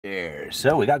There.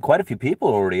 So we got quite a few people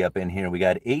already up in here. We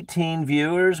got 18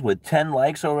 viewers with 10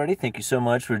 likes already. Thank you so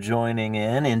much for joining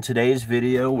in. In today's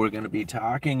video, we're going to be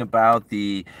talking about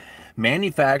the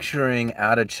manufacturing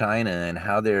out of China and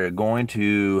how they're going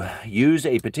to use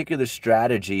a particular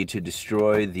strategy to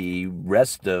destroy the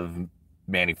rest of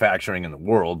manufacturing in the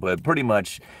world, but pretty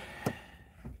much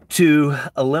to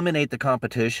eliminate the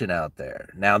competition out there.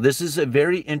 Now, this is a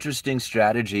very interesting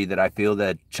strategy that I feel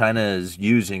that China is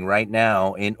using right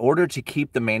now in order to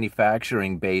keep the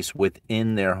manufacturing base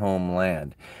within their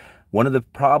homeland. One of the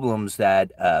problems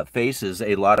that faces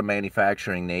a lot of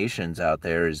manufacturing nations out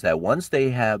there is that once they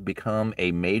have become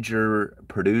a major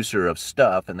producer of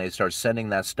stuff and they start sending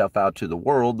that stuff out to the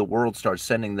world starts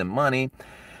sending them money,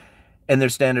 and their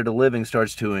standard of living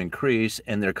starts to increase,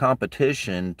 and their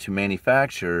competition to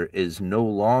manufacture is no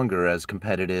longer as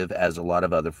competitive as a lot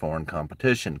of other foreign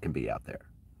competition can be out there.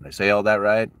 Did I say all that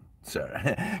right? Sorry,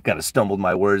 kind of stumbled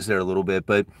my words there a little bit,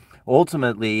 but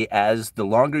ultimately, as the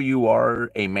longer you are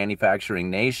a manufacturing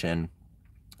nation,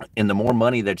 and the more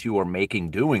money that you are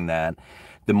making doing that,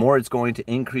 the more it's going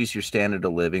to increase your standard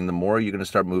of living, the more you're going to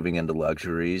start moving into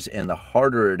luxuries, and the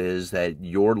harder it is that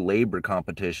your labor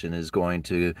competition is going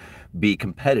to be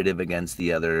competitive against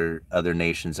the other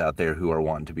nations out there who are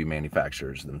wanting to be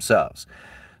manufacturers themselves.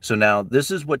 So now this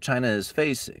is what China is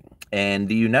facing, and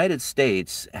the United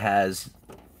States has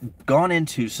gone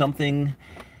into something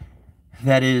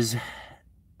that is,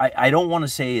 I don't want to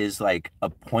say is like a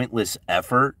pointless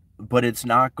effort, but it's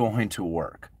not going to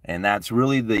work. And that's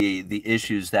really the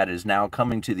issues that is now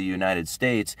coming to the United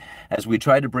States. As we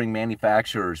try to bring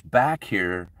manufacturers back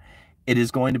here, it is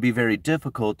going to be very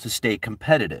difficult to stay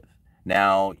competitive.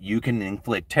 Now, you can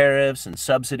inflict tariffs and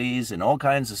subsidies and all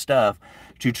kinds of stuff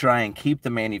to try and keep the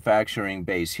manufacturing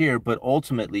base here, but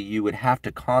ultimately you would have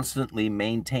to constantly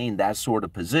maintain that sort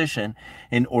of position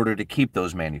in order to keep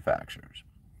those manufacturers.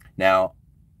 Now,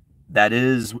 that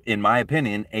is, in my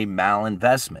opinion, a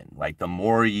malinvestment. Like, the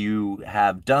more you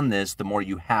have done this, the more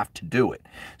you have to do it.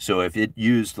 So if it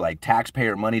used like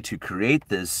taxpayer money to create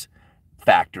this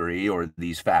factory or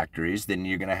these factories, then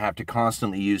you're going to have to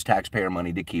constantly use taxpayer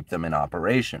money to keep them in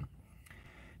operation.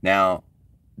 Now,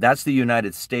 that's the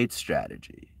United States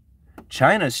strategy.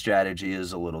 China's strategy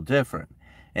is a little different.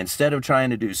 Instead of trying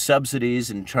to do subsidies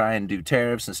and try and do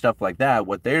tariffs and stuff like that,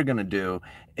 what they're going to do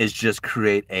is just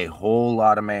create a whole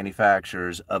lot of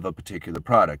manufacturers of a particular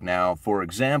product. Now, for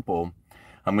example,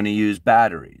 I'm going to use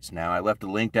batteries. Now, I left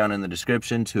a link down in the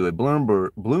description to a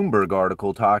Bloomberg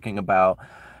article talking about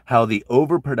how the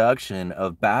overproduction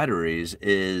of batteries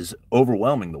is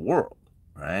overwhelming the world,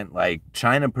 right? Like,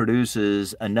 China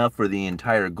produces enough for the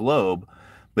entire globe,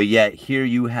 but yet here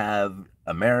you have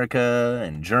America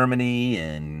and Germany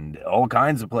and all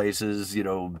kinds of places,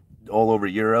 all over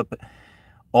Europe,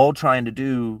 all trying to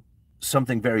do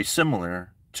something very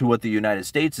similar to what the United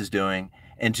States is doing,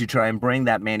 and to try and bring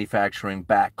that manufacturing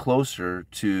back closer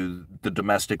to the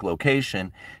domestic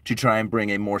location to try and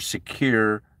bring a more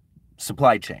secure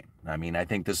supply chain. I mean, I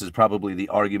think this is probably the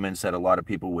arguments that a lot of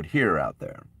people would hear out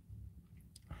there.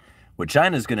 What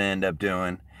China's going to end up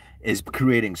doing is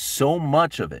creating so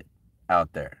much of it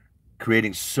out there,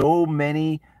 creating so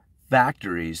many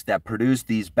factories that produce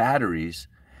these batteries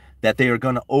that they are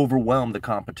going to overwhelm the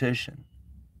competition.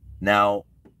 Now,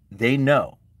 they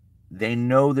know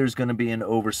there's going to be an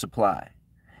oversupply.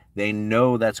 They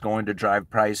know that's going to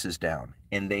drive prices down,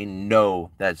 and they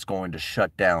know that's going to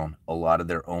shut down a lot of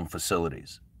their own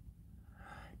facilities.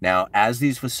 Now, as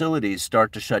these facilities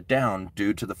start to shut down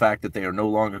due to the fact that they are no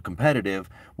longer competitive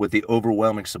with the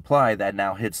overwhelming supply that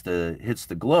now hits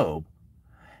the globe,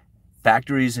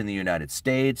 factories in the United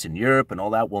States and Europe and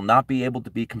all that will not be able to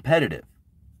be competitive,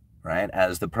 right,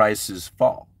 as the prices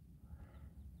fall.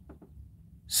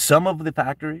 Some of the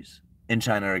factories in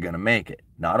China are going to make it.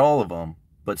 Not all of them,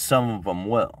 but some of them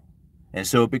will. And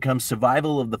so it becomes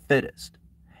survival of the fittest.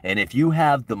 And if you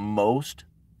have the most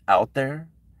out there,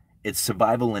 it's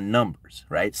survival in numbers,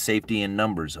 right? Safety in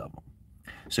numbers of them.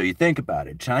 So you think about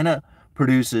it. China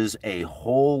produces a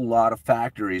whole lot of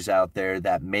factories out there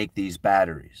that make these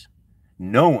batteries,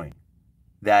 knowing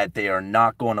that they are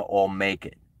not going to all make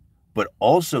it, but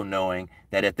also knowing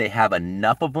that if they have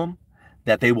enough of them,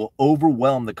 that they will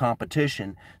overwhelm the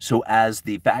competition. So as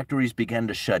the factories begin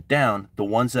to shut down, the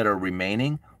ones that are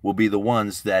remaining will be the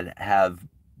ones that have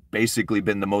basically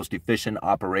been the most efficient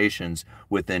operations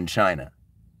within China,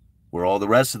 where all the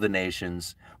rest of the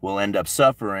nations will end up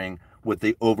suffering with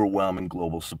the overwhelming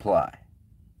global supply.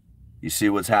 You see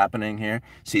what's happening here?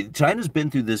 See, China's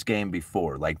been through this game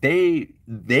before. Like, they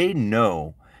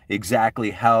know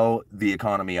exactly how the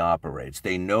economy operates.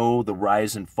 They know the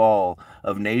rise and fall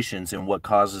of nations and what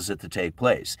causes it to take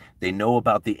place. They know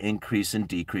about the increase and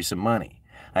decrease of money.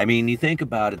 I mean, you think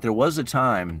about it, there was a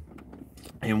time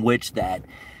in which that,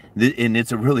 and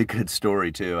it's a really good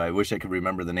story too. I wish I could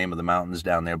remember the name of the mountains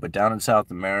down there, but down in South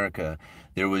America,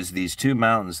 there was these two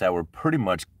mountains that were pretty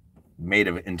much made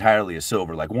of entirely of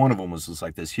silver. Like one of them was just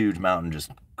like this huge mountain,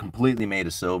 just completely made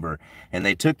of silver. And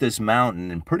they took this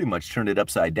mountain and pretty much turned it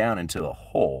upside down into a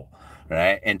hole,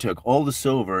 right? And took all the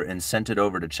silver and sent it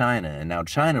over to China. And now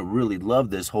China really loved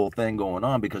this whole thing going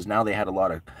on because now they had a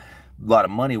lot of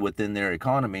money within their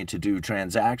economy to do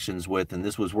transactions with, and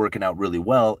this was working out really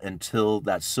well until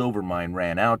that silver mine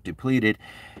ran out, depleted,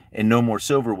 and no more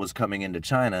silver was coming into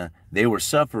China. They were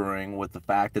suffering with the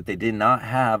fact that they did not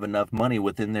have enough money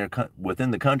within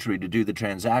the country to do the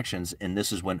transactions, and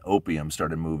this is when opium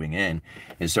started moving in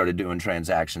and started doing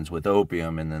transactions with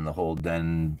opium, and then the whole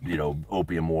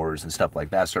opium wars and stuff like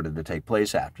that started to take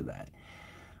place after that.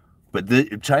 But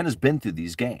China's been through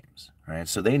these games, right?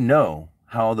 So they know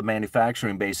how the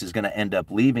manufacturing base is going to end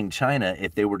up leaving China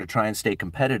if they were to try and stay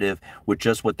competitive with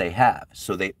just what they have.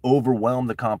 So they overwhelm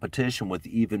the competition with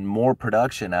even more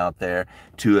production out there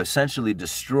to essentially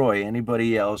destroy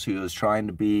anybody else who is trying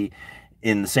to be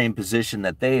in the same position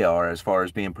that they are as far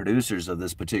as being producers of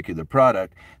this particular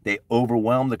product. They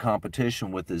overwhelm the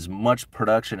competition with as much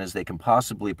production as they can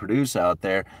possibly produce out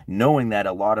there, knowing that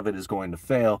a lot of it is going to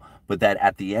fail, but that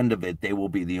at the end of it, they will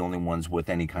be the only ones with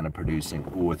any kind of production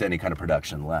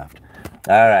left.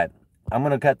 All right. I'm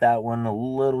going to cut that one a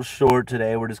little short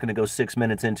today. We're just going to go 6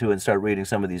 minutes into it and start reading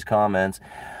some of these comments.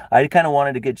 I kind of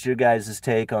wanted to get your guys'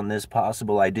 take on this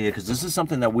possible idea, because this is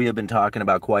something that we have been talking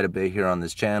about quite a bit here on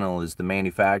this channel, is the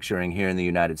manufacturing here in the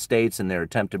United States and their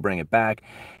attempt to bring it back,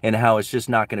 and how it's just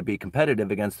not going to be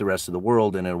competitive against the rest of the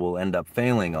world, and it will end up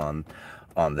failing on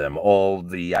them. All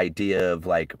the idea of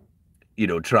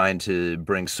trying to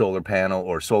bring solar panel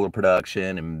or solar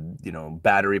production and,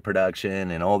 battery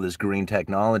production and all this green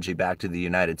technology back to the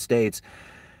United States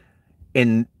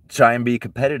and try and be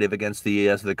competitive against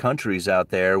the countries out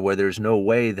there where there's no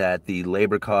way that the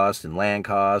labor cost and land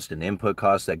cost and input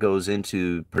cost that goes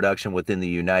into production within the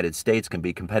United States can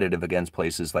be competitive against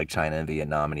places like China and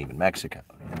Vietnam and even Mexico.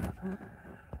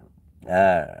 All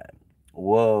right.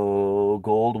 Whoa,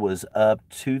 gold was up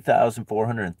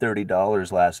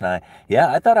 $2,430 last night.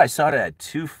 Yeah, I thought I saw it at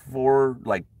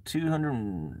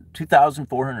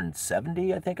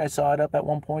 2,470. I think I saw it up at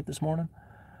one point this morning.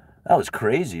 That was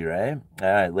crazy, right?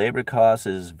 All right, labor cost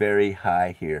is very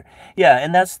high here. Yeah,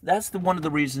 and that's one of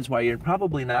the reasons why you're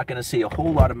probably not going to see a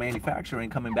whole lot of manufacturing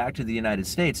coming back to the United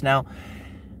States. Now,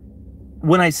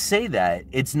 when I say that,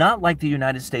 it's not like the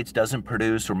United States doesn't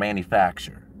produce or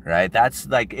manufacture. Right? That's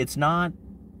like, it's not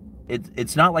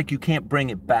like you can't bring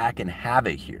it back and have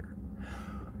it here.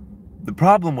 The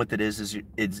problem with it is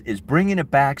bringing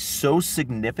it back so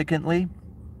significantly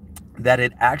that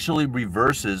it actually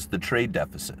reverses the trade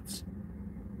deficits,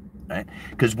 right?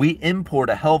 Because we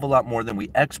import a hell of a lot more than we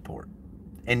export.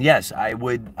 And yes, I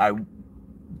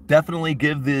definitely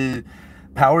give the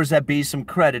powers that be some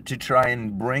credit to try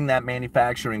and bring that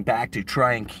manufacturing back, to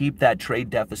try and keep that trade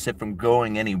deficit from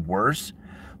going any worse.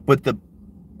 But the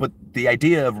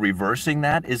idea of reversing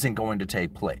that isn't going to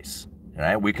take place,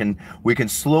 right? We can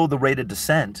slow the rate of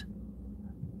descent,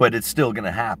 but it's still going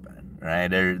to happen, right?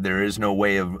 There is no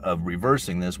way of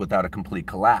reversing this without a complete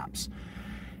collapse.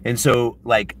 And so,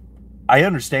 I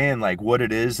understand what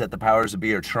it is that the powers that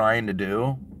be are trying to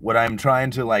do. What I'm trying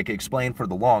to explain for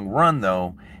the long run,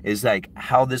 though, is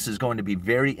how this is going to be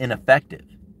very ineffective.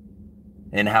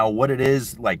 And what it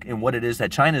is that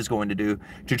China is going to do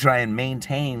to try and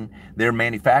maintain their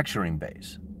manufacturing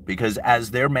base. Because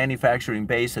as their manufacturing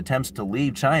base attempts to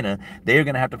leave China, they're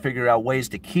going to have to figure out ways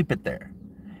to keep it there.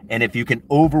 And if you can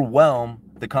overwhelm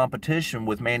the competition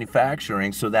with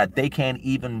manufacturing so that they can't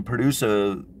even produce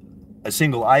a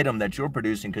single item that you're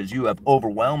producing because you have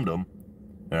overwhelmed them,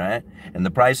 right? And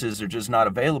the prices are just not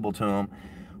available to them,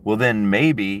 well, then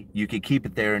maybe you could keep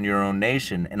it there in your own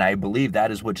nation, and I believe that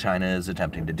is what China is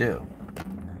attempting to do.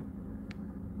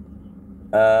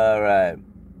 All right.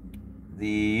 The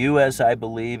U.S., I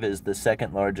believe, is the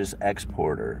second largest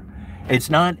exporter.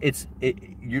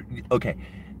 Okay.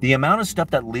 The amount of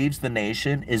stuff that leaves the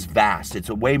nation is vast.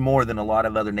 It's way more than a lot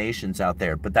of other nations out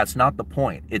there, but that's not the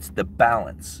point. It's the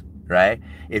balance, right?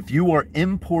 If you are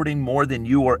importing more than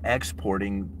you are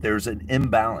exporting, there's an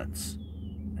imbalance.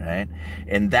 Right?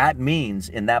 And that means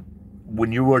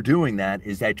when you are doing that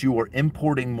is that you are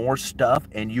importing more stuff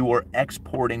and you are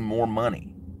exporting more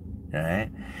money. right?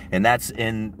 And that's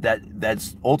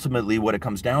ultimately what it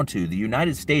comes down to. The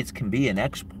United States can be an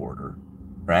exporter,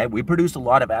 right? We produce a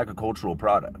lot of agricultural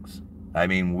products. I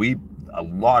mean, a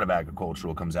lot of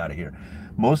agricultural comes out of here.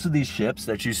 Most of these ships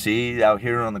that you see out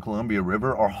here on the Columbia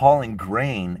River are hauling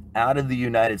grain out of the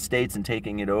United States and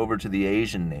taking it over to the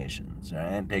Asian nations,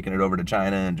 right? Taking it over to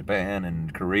China and Japan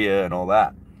and Korea and all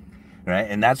that, right?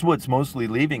 And that's what's mostly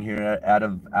leaving here out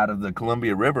of the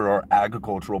Columbia River are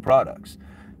agricultural products,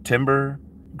 timber,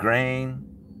 grain,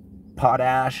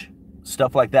 potash,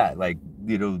 stuff like that. Like,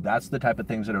 you know, that's the type of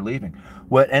things that are leaving.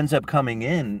 What ends up coming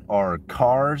in are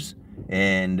cars,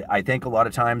 and I think a lot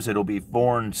of times it'll be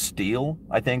foreign steel.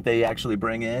 I think they actually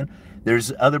bring in.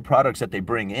 There's other products that they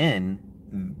bring in,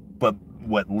 but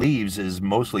what leaves is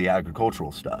mostly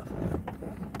agricultural stuff.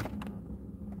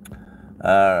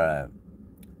 All right.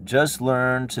 Just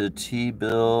learned to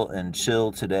T-bill and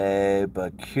chill today,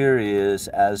 but curious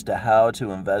as to how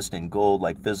to invest in gold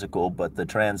like physical, but the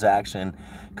transaction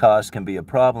cost can be a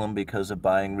problem because of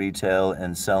buying retail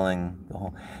and selling the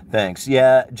whole. Thanks.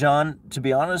 Yeah, John, to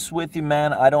be honest with you,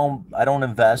 man, I don't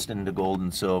invest into gold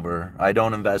and silver. I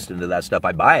don't invest into that stuff.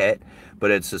 I buy it,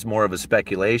 but it's just more of a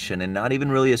speculation, and not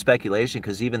even really a speculation,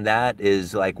 because even that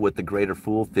is like with the greater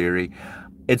fool theory.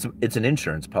 It's an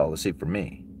insurance policy for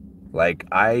me. Like,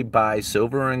 I buy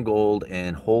silver and gold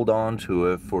and hold on to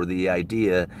it for the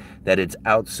idea that it's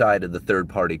outside of the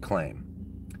third-party claim.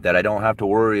 That I don't have to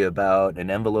worry about an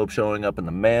envelope showing up in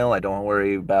the mail. I don't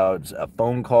worry about a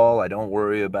phone call. I don't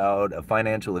worry about a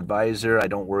financial advisor. I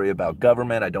don't worry about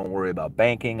government. I don't worry about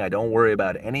banking. I don't worry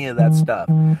about any of that stuff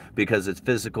because it's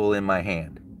physical in my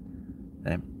hand.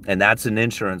 Okay? And that's an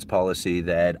insurance policy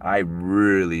that I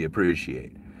really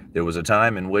appreciate. There was a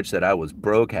time in which that I was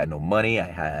broke, had no money, I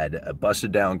had a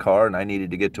busted down car, and I needed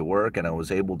to get to work, and I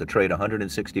was able to trade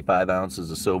 165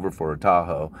 ounces of silver for a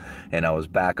Tahoe, and I was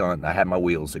back on, I had my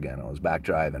wheels again, I was back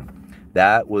driving.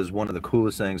 That was one of the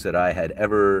coolest things that I had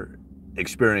ever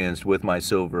experienced with my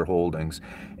silver holdings,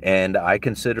 and I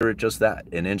consider it just that,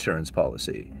 an insurance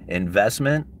policy.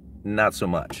 Investment, not so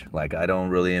much. Like, I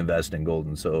don't really invest in gold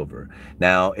and silver.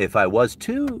 Now, if I was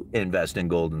to invest in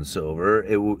gold and silver,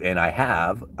 and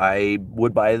I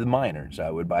would buy the miners.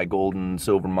 I would buy gold and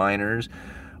silver miners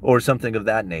or something of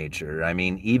that nature. I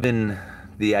mean, even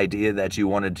the idea that you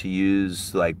wanted to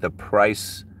use like the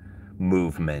price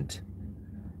movement,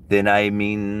 then I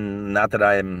mean, not that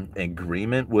I'm in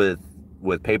agreement with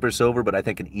paper silver, but I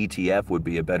think an ETF would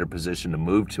be a better position to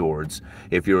move towards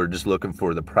if you're just looking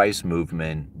for the price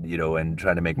movement, you know, and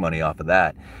trying to make money off of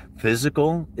that.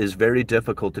 Physical is very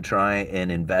difficult to try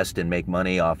and invest and make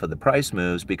money off of the price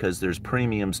moves because there's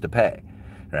premiums to pay,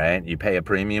 right? You pay a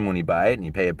premium when you buy it and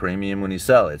you pay a premium when you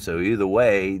sell it. So either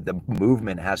way, the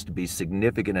movement has to be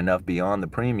significant enough beyond the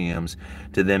premiums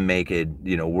to then make it,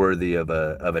 you know, worthy of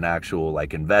an actual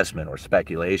like investment or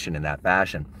speculation in that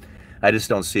fashion. I just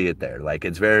don't see it there. Like,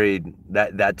 it's very,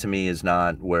 that to me is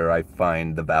not where I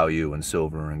find the value in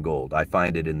silver and gold. I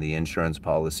find it in the insurance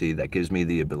policy that gives me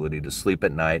the ability to sleep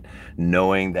at night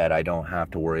knowing that I don't have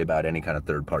to worry about any kind of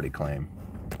third-party claim.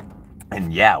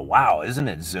 And yeah, wow, isn't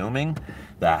it zooming?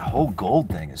 That whole gold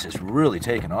thing is just really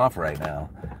taking off right now.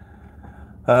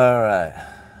 All right.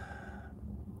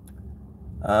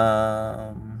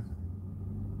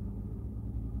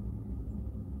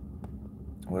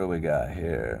 What do we got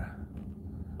here?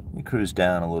 We cruise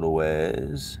down a little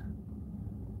ways.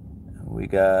 We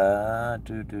got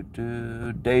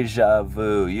Deja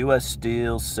Vu. U.S.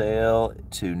 Steel sale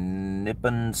to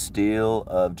Nippon Steel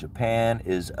of Japan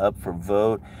is up for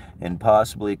vote and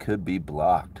possibly could be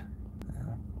blocked.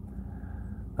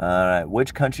 All right.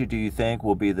 Which country do you think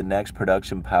will be the next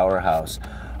production powerhouse?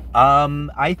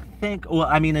 I think, well,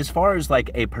 I mean, as far as like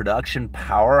a production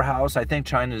powerhouse, I think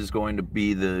China is going to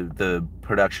be the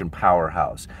production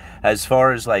powerhouse. As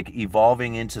far as like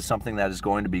evolving into something that is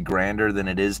going to be grander than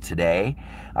it is today,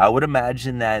 I would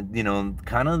imagine that, you know,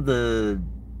 kind of the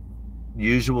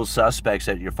usual suspects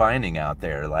that you're finding out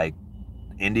there, like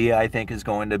India, I think is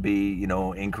going to be, you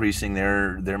know, increasing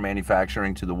their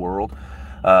manufacturing to the world.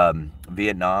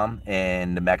 Vietnam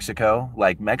and Mexico.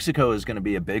 Like, Mexico is going to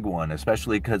be a big one,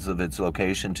 especially because of its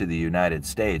location to the United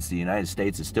States. The United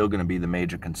States is still going to be the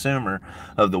major consumer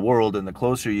of the world, and the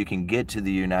closer you can get to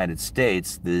the United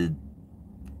States, the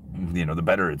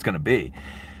better it's going to be.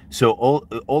 So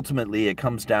ultimately, it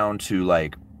comes down to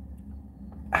like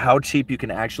how cheap you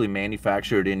can actually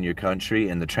manufacture it in your country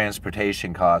and the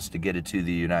transportation costs to get it to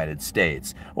the United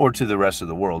States or to the rest of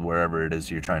the world, wherever it is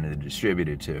you're trying to distribute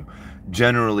it to.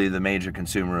 Generally, the major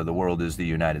consumer of the world is the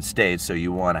United States, so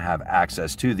you want to have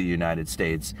access to the United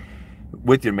States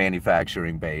with your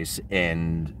manufacturing base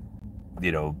and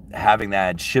you know, having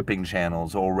that shipping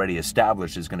channels already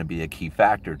established is going to be a key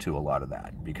factor to a lot of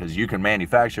that, because you can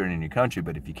manufacture it in your country,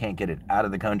 but if you can't get it out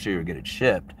of the country or get it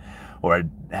shipped or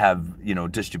have, you know,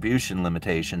 distribution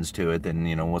limitations to it, then,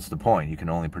 you know, what's the point? You can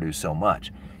only produce so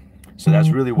much. So that's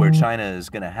really where China is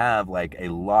going to have like a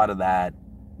lot of that,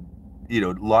 you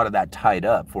know, a lot of that tied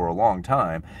up for a long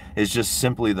time, is just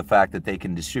simply the fact that they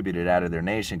can distribute it out of their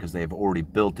nation because they've already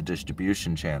built the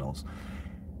distribution channels.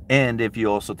 And if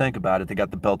you also think about it, they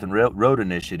got the Belt and Road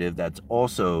Initiative that's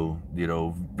also, you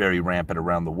know, very rampant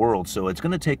around the world. So it's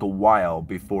going to take a while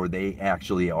before they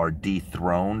actually are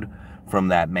dethroned from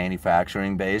that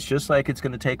manufacturing base, just like it's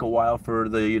going to take a while for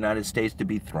the United States to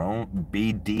be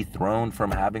dethroned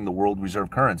from having the world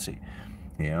reserve currency.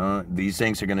 You know, these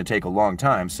things are going to take a long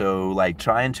time. So like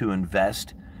trying to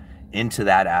invest into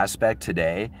that aspect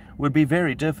today would be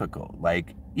very difficult.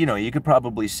 Like, you know, you could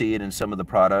probably see it in some of the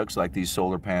products like these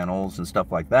solar panels and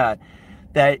stuff like that,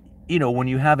 that, you know, when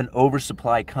you have an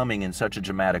oversupply coming in such a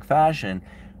dramatic fashion,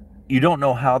 you don't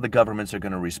know how the governments are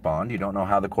going to respond. You don't know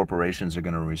how the corporations are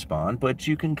going to respond, but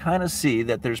you can kind of see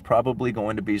that there's probably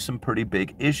going to be some pretty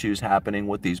big issues happening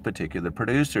with these particular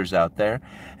producers out there.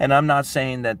 And I'm not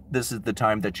saying that this is the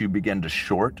time that you begin to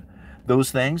short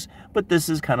those things, but this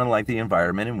is kind of like the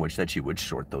environment in which that you would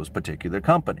short those particular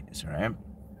companies, right?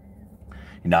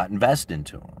 Not invest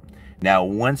into them. Now,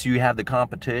 once you have the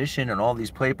competition and all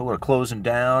these people are closing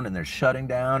down and they're shutting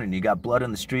down and you got blood in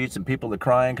the streets and people are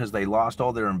crying because they lost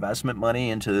all their investment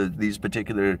money into these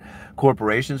particular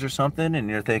corporations or something, and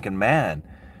you're thinking, man,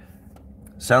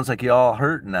 sounds like you all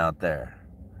hurting out there,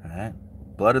 right?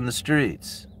 Blood in the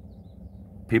streets.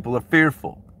 People are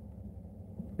fearful.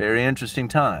 Very interesting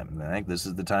time. I think this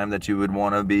is the time that you would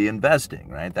want to be investing,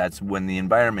 right? That's when the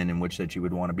environment in which that you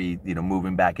would want to be, you know,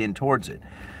 moving back in towards it.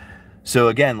 So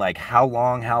again, like how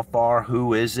long, how far,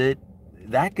 who is it?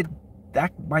 That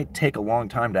might take a long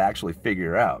time to actually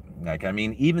figure out. Like, I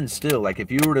mean, even still, like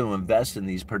if you were to invest in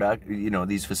these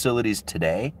these facilities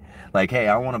today, like, hey,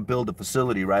 I want to build a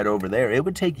facility right over there, it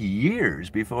would take years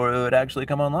before it would actually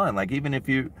come online. Like even if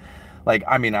you, like,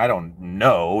 I mean, I don't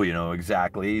know, you know,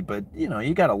 exactly, but, you know,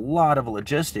 you got a lot of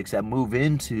logistics that move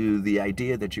into the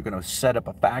idea that you're going to set up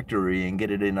a factory and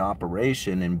get it in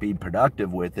operation and be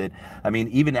productive with it. I mean,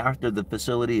 even after the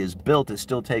facility is built, it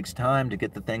still takes time to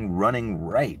get the thing running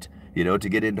right, you know, to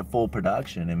get into full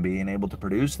production and being able to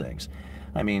produce things.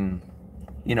 I mean,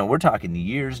 you know, we're talking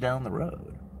years down the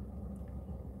road.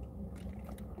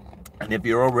 And if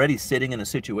you're already sitting in a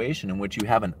situation in which you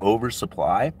have an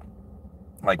oversupply,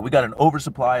 like we got an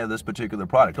oversupply of this particular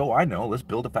product. Oh, I know. Let's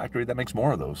build a factory that makes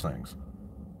more of those things.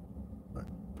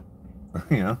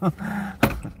 You know?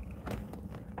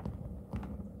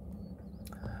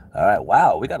 All right.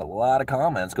 Wow. We got a lot of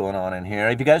comments going on in here.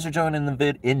 If you guys are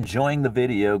enjoying the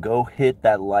video, go hit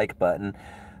that like button.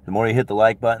 The more you hit the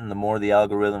like button, the more the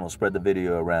algorithm will spread the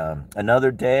video around.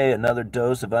 Another day, another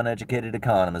dose of Uneducated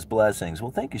Economist. Blessings. Well,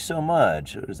 thank you so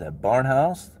much. What is that,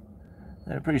 Barnhouse?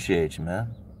 I appreciate you,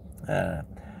 man.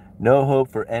 No hope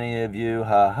for any of you.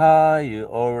 Ha ha, you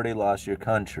already lost your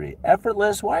country.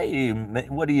 Effortless? Why are you,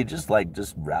 what are you, just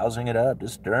rousing it up,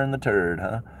 just stirring the turd,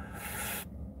 huh?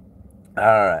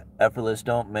 All right, Effortless,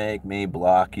 don't make me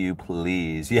block you,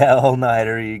 please. Yeah,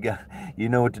 all-nighter, you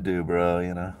know what to do, bro,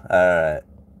 you know. All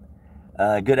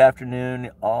right. Good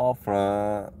afternoon,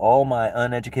 all my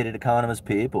Uneducated Economist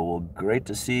people. Well, great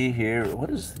to see here. What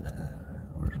is that?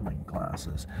 Where's my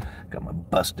glasses? Got my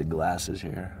busted glasses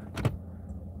here.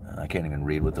 I can't even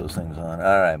read with those things on.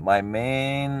 All right, my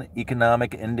main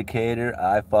economic indicator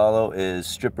I follow is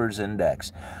Strippers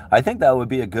Index. I think that would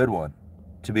be a good one.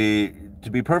 To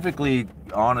be perfectly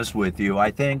honest with you,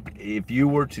 I think if you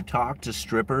were to talk to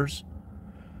strippers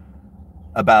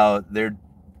about their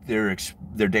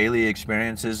daily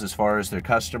experiences as far as their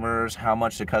customers, how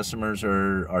much the customers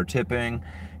are tipping,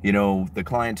 you know, the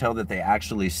clientele that they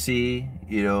actually see,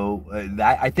 you know,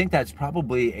 I think that's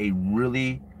probably a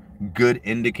really good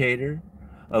indicator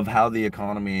of how the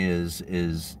economy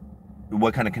is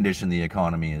what kind of condition the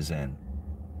economy is in.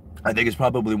 I think it's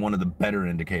probably one of the better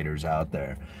indicators out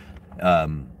there.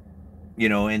 You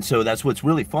know, and so that's what's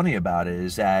really funny about it,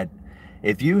 is that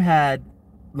if you had,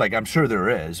 like, I'm sure there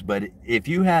is, but if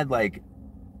you had like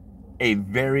a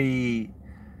very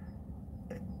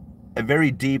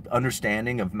deep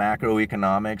understanding of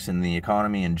macroeconomics and the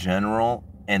economy in general,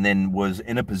 and then was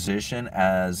in a position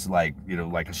as, like, you know,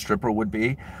 like a stripper would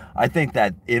be, I think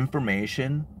that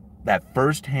information, that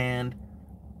firsthand,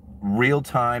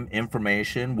 real-time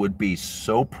information would be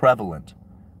so prevalent,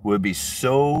 would be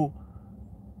so,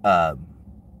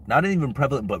 not even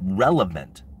prevalent, but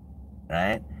relevant,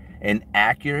 right? And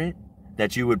accurate,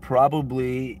 that you would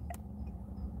probably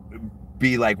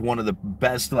be like one of the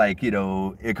best, like, you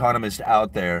know, economists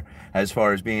out there as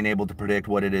far as being able to predict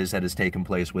what it is that has taken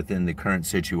place within the current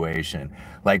situation.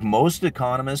 Like, most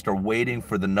economists are waiting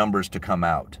for the numbers to come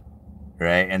out,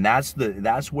 right? And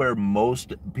that's where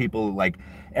most people, like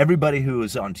everybody who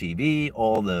is on TV,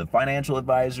 all the financial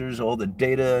advisors, all the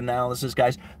data analysis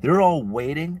guys, they're all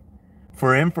waiting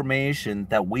for information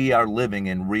that we are living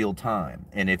in real time.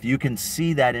 And if you can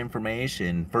see that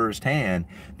information firsthand,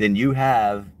 then you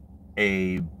have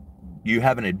an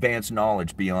advanced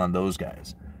knowledge beyond those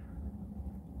guys.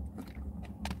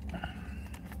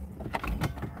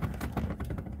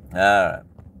 All right,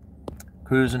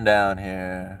 cruising down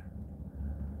here.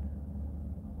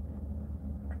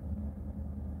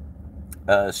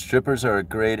 Strippers are a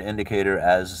great indicator,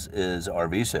 as is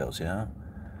RV sales. Yeah.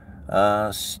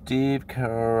 Steve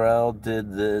Carell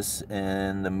did this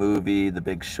in the movie The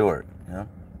Big Short. Yeah.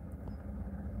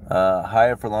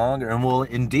 Higher for longer. And well,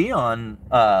 in Dion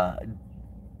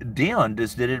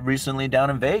just did it recently down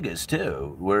in Vegas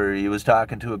too, where he was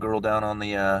talking to a girl down on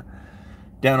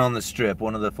the strip,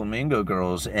 one of the Flamingo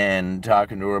girls, and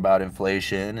talking to her about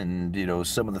inflation and, you know,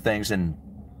 some of the things. And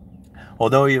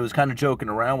although he was kind of joking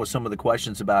around with some of the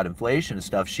questions about inflation and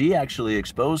stuff, she actually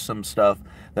exposed some stuff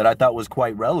that I thought was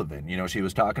quite relevant. You know, she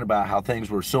was talking about how things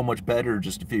were so much better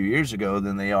just a few years ago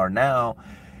than they are now.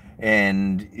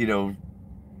 And, you know,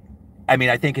 I mean,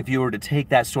 I think if you were to take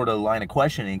that sort of line of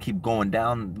questioning and keep going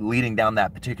down, leading down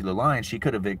that particular line, she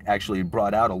could have actually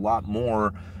brought out a lot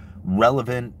more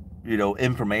relevant, you know,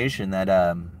 information that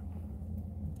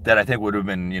that I think would have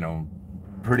been, you know,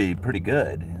 pretty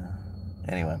good.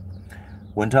 Anyway,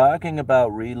 when talking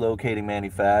about relocating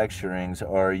manufacturings,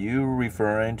 are you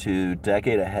referring to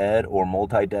decade ahead or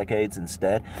multi-decades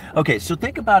instead? Okay, so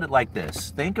think about it like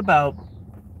this. Think about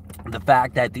the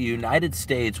fact that the United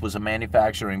States was a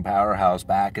manufacturing powerhouse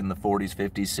back in the 40s,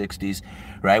 50s, 60s,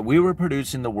 right? We were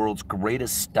producing the world's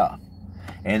greatest stuff.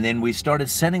 And then we started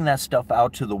sending that stuff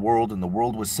out to the world, and the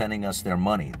world was sending us their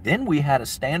money. Then we had a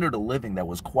standard of living that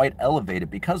was quite elevated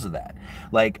because of that.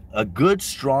 Like, a good,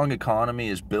 strong economy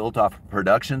is built off of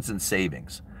productions and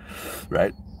savings,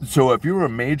 right? So if you're a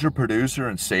major producer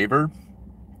and saver,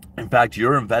 in fact,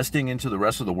 you're investing into the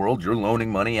rest of the world, you're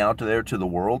loaning money out there to the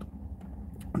world,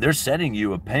 they're sending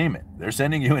you a payment. They're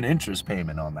sending you an interest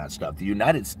payment on that stuff. The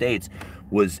United States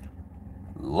was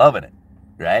loving it,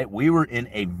 right? We were in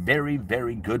a very,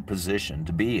 very good position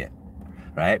to be in,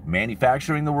 right?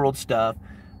 Manufacturing the world stuff,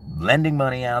 lending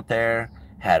money out there,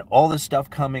 had all this stuff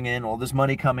coming in, all this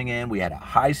money coming in. We had a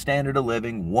high standard of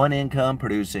living, one income,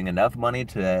 producing enough money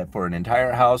for an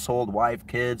entire household, wife,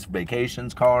 kids,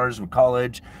 vacations, cars,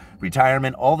 college,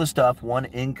 retirement, all the stuff, one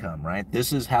income, right?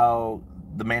 This is how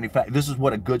this is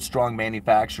what a good, strong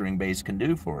manufacturing base can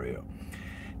do for you.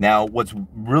 Now, what's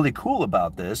really cool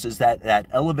about this is that that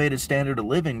elevated standard of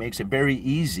living makes it very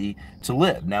easy to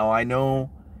live. Now, I know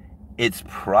it's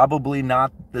probably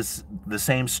not the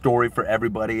same story for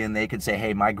everybody, and they could say,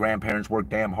 hey, my grandparents worked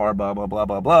damn hard, blah, blah, blah,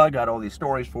 blah, blah. I got all these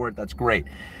stories for it. That's great.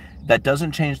 That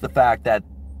doesn't change the fact that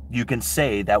you can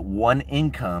say that one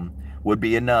income would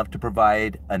be enough to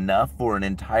provide enough for an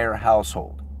entire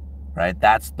household. Right?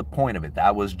 That's the point of it.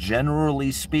 That was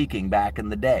generally speaking back in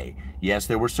the day. Yes,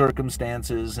 there were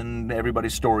circumstances and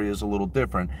everybody's story is a little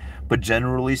different, but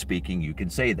generally speaking, you can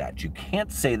say that. You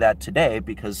can't say that today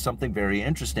because something very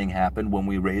interesting happened when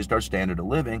we raised our standard of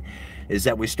living, is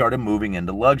that we started moving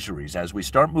into luxuries. As we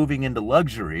start moving into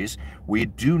luxuries, we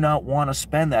do not want to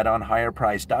spend that on higher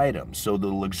priced items. So the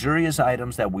luxurious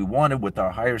items that we wanted with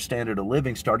our higher standard of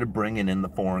living started bringing in the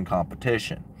foreign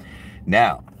competition.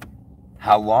 Now,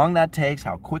 how long that takes,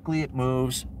 how quickly it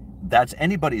moves, that's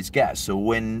anybody's guess. So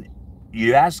when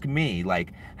you ask me,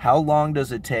 like, how long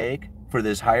does it take for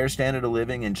this higher standard of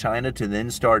living in China to then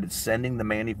start sending the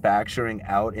manufacturing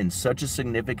out in such a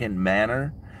significant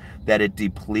manner that it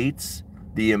depletes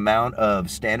the amount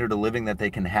of standard of living that they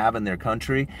can have in their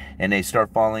country, and they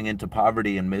start falling into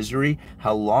poverty and misery,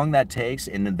 how long that takes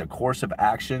in the course of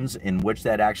actions in which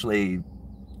that actually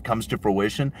comes to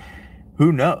fruition,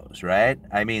 who knows, right?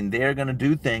 I mean, they're going to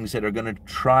do things that are going to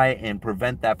try and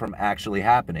prevent that from actually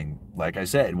happening. Like I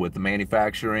said, with the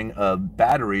manufacturing of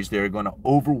batteries, they're going to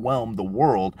overwhelm the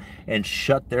world and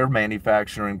shut their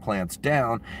manufacturing plants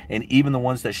down. And even the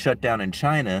ones that shut down in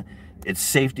China, it's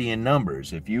safety in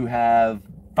numbers. If you have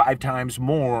 5 times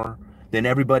more than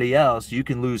everybody else, you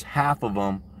can lose half of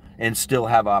them and still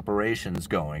have operations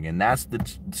going. And that's the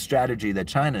strategy that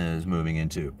China is moving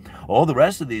into. All the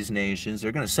rest of these nations,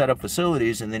 they're going to set up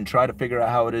facilities and then try to figure out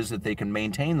how it is that they can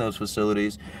maintain those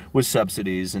facilities with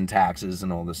subsidies and taxes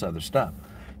and all this other stuff.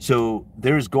 So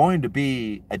there's going to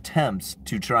be attempts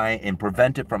to try and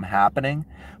prevent it from happening,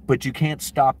 but you can't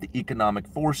stop the economic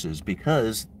forces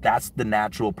because that's the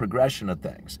natural progression of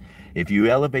things. If you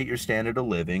elevate your standard of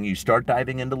living, you start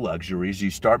diving into luxuries, you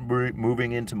start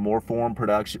moving into more foreign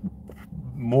production,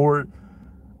 more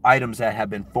items that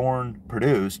have been foreign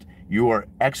produced, you are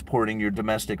exporting your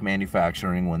domestic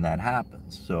manufacturing when that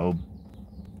happens. So,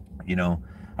 you know,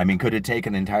 I mean, could it take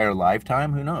an entire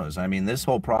lifetime? Who knows? I mean, this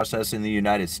whole process in the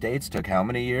United States took how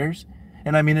many years?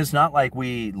 And I mean, it's not like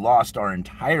we lost our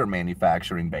entire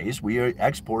manufacturing base. We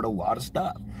export a lot of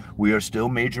stuff. We are still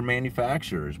major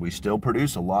manufacturers. We still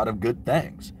produce a lot of good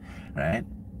things, right?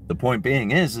 The point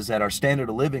being is that our standard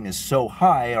of living is so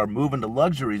high, our move into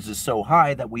luxuries is so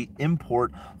high that we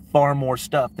import far more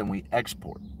stuff than we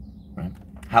export, right?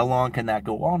 How long can that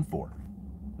go on for?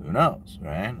 Who knows,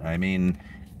 right? I mean,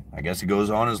 I guess it goes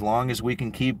on as long as we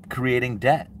can keep creating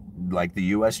debt, like the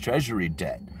U.S. Treasury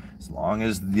debt. As long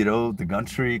as, you know, the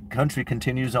country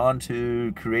continues on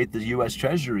to create the U.S.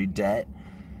 Treasury debt,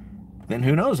 then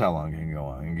who knows how long it can go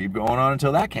on. It can keep going on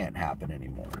until that can't happen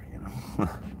anymore, you know.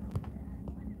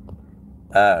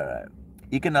 All right.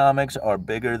 Economics are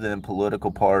bigger than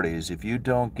political parties. If you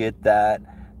don't get that,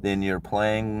 then you're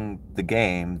playing the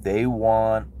game they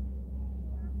want.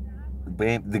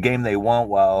 The game they want,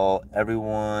 while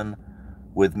everyone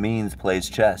with means plays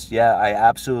chess. Yeah, I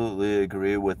absolutely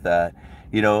agree with that.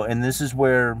 You know, and this is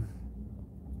where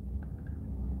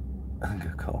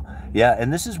good call. Yeah,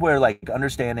 and this is where, like,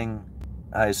 understanding.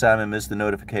 Hi, Simon, missed the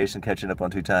notification, catching up on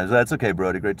 2 times. That's okay,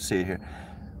 Brody. Great to see you here.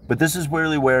 But this is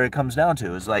really where it comes down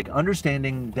to, is like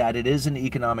understanding that it is an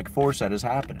economic force that is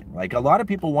happening. Like, a lot of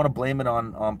people want to blame it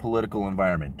on political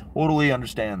environment. Totally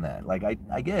understand that. Like,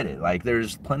 I get it. Like,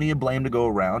 there's plenty of blame to go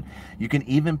around. You can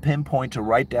even pinpoint to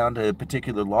right down to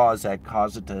particular laws that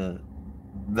cause it to,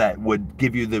 that would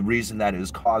give you the reason that it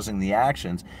is causing the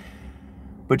actions.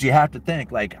 But you have to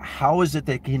think, like, how is it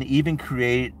that can even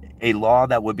create a law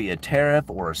that would be a tariff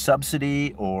or a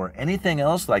subsidy or anything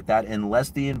else like that unless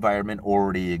the environment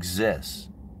already exists?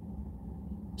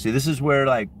 See, this is where,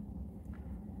 like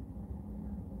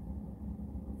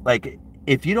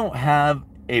if you don't have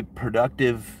a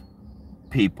productive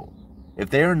people, if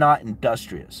they are not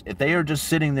industrious, if they are just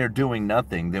sitting there doing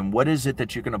nothing, then what is it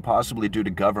that you're going to possibly do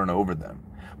to govern over them?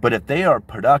 But if they are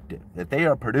productive, if they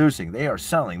are producing, they are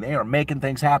selling, they are making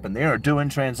things happen, they are doing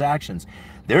transactions,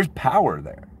 there's power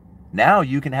there. Now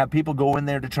you can have people go in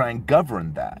there to try and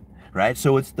govern that, right?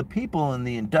 So it's the people and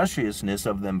the industriousness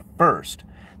of them first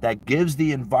that gives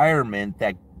the environment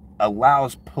that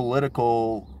allows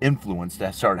political influence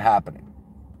to start happening,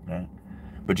 right?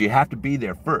 But you have to be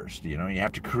there first, you know? You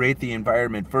have to create the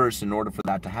environment first in order for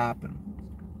that to happen.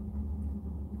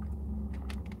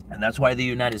 And that's why the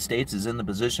United States is in the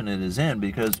position it is in,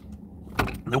 because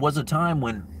there was a time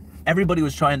when everybody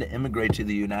was trying to immigrate to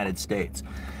the United States.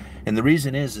 And the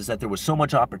reason is that there was so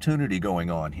much opportunity going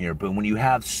on here. But when you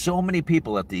have so many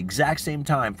people at the exact same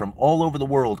time from all over the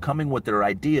world coming with their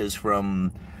ideas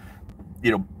from,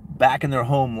 you know, back in their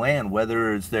homeland,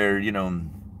 whether it's their, you know,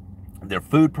 their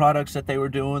food products that they were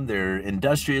doing, their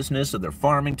industriousness of their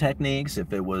farming techniques,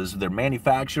 if it was their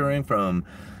manufacturing from,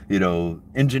 you know,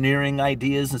 engineering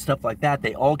ideas and stuff like that,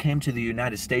 they all came to the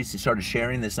United States and started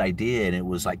sharing this idea, and it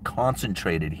was like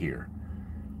concentrated here.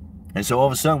 And so all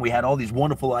of a sudden we had all these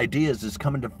wonderful ideas that's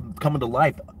coming to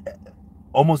life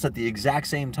almost at the exact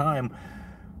same time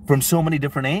from so many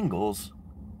different angles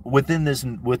within this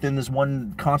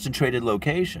one concentrated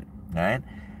location, right?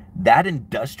 That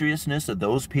industriousness of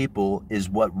those people is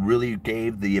what really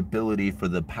gave the ability for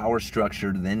the power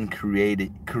structure to then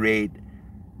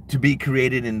be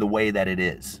created in the way that it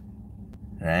is,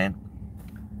 right?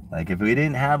 Like, if we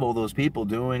didn't have all those people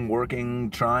working,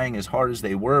 trying as hard as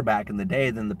they were back in the day,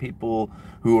 then the people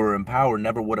who were in power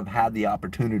never would have had the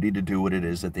opportunity to do what it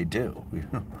is that they do.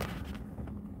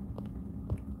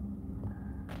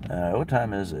 What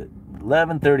time is it?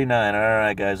 11:39. All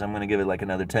right, guys, I'm going to give it like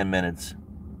another 10 minutes.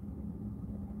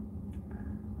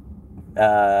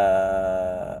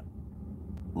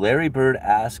 Larry Bird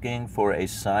asking for a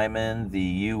Simon the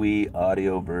UE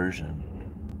audio version.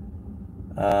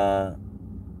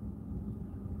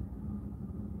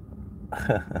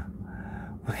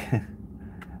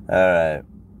 Alright.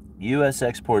 U.S.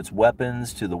 exports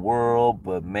weapons to the world,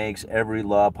 but makes every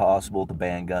law possible to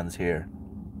ban guns here.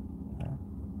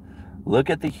 Look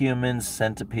at the human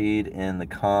centipede in the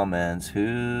comments.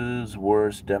 Who's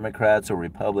worse, Democrats or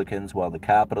Republicans, while the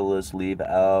capitalists leave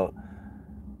out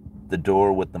the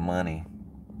door with the money?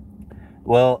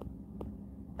 Well,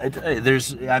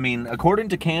 I mean, according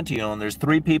to Cantillon, there's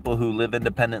 3 people who live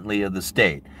independently of the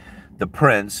state. the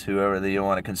prince, whoever you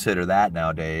want to consider that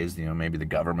nowadays, you know, maybe the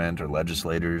government or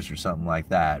legislators or something like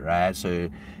that, right? So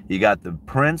you got the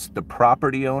prince, the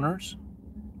property owners,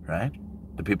 right?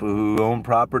 The people who own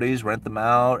properties, rent them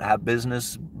out, have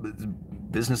business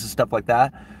and stuff like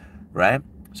that, right?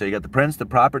 So you got the prince, the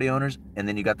property owners, and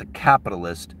then you got the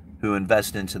capitalist who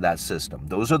invest into that system.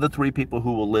 Those are the three people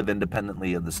who will live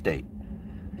independently of the state.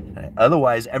 Right?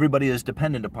 Otherwise, everybody is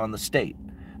dependent upon the state.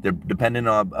 They're dependent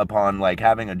upon like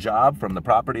having a job from the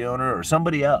property owner or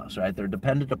somebody else, right? They're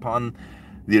dependent upon,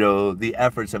 you know, the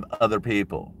efforts of other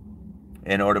people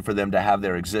in order for them to have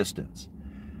their existence.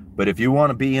 But if you want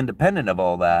to be independent of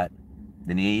all that,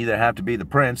 then you either have to be the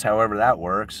prince, however that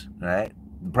works, right?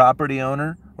 The property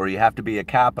owner, or you have to be a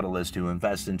capitalist who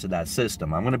invests into that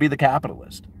system. I'm going to be the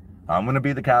capitalist. I'm going to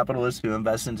be the capitalist who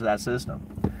invests into that system.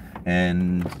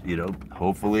 And, you know,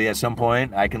 hopefully at some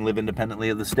point I can live independently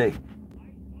of the state.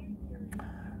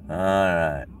 All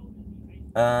right.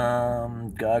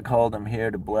 God called him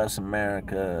here to bless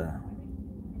America.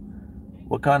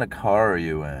 What kind of car are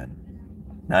you in?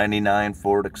 99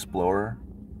 Ford Explorer?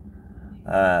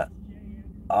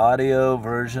 Audio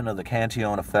version of the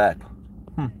Cantillon effect.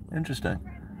 Interesting.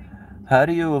 How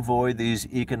do you avoid these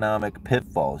economic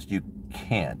pitfalls? You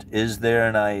can't. Is there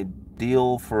an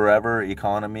ideal forever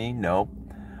economy? No.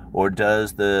 Or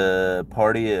does the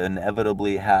party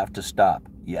inevitably have to stop?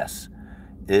 Yes.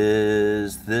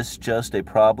 Is this just a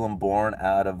problem born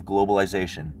out of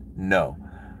globalization? No.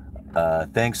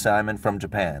 Thanks, Simon from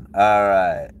Japan. All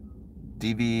right.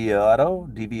 DVOTO?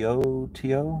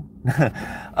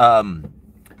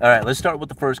 All right, let's start with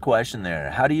the first question there.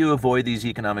 How do you avoid these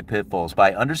economic pitfalls?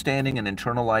 By understanding and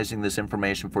internalizing this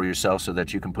information for yourself so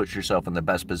that you can put yourself in the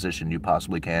best position you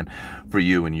possibly can for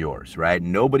you and yours, right?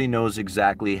 Nobody knows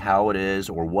exactly how it is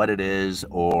or what it is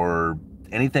or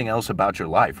anything else about your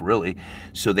life, really.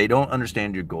 So they don't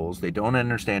understand your goals. They don't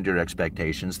understand your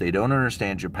expectations. They don't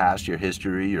understand your past, your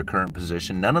history, your current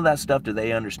position. None of that stuff do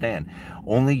they understand.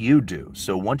 Only you do.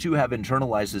 So once you have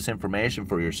internalized this information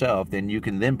for yourself, then you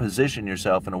can then position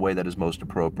yourself in a way that is most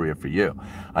appropriate for you.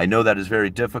 I know that is very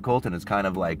difficult, and it's kind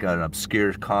of like an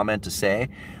obscure comment to say,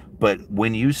 but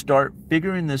when you start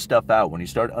figuring this stuff out, when you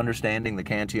start understanding the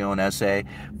Cantillon essay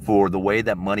for the way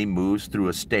that money moves through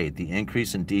a state, the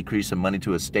increase and decrease of money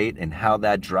to a state, and how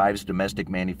that drives domestic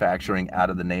manufacturing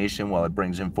out of the nation while it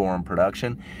brings in foreign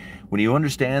production, when you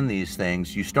understand these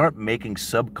things, you start making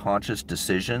subconscious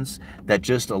decisions that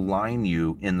just align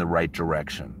you in the right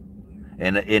direction.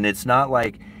 And it's not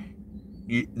like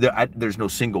there's no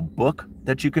single book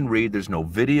that you can read, there's no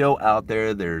video out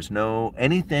there, there's no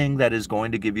anything that is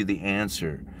going to give you the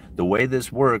answer. The way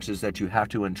this works is that you have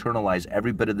to internalize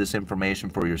every bit of this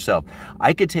information for yourself.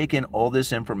 I could take in all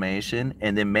this information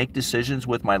and then make decisions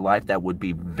with my life that would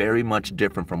be very much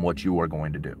different from what you are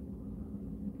going to do,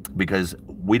 because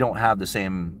we don't have the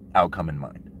same outcome in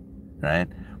mind, right?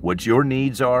 What your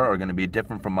needs are going to be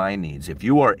different from my needs. If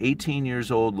you are 18 years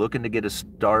old looking to get a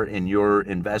start in your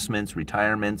investments,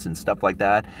 retirements, and stuff like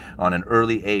that on an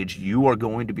early age, you are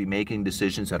going to be making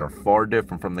decisions that are far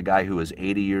different from the guy who is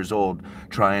 80 years old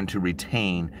trying to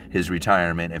retain his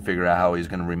retirement and figure out how he's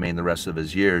going to remain the rest of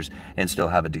his years and still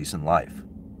have a decent life,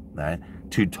 right?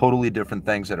 Two totally different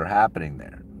things that are happening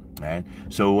there. Right?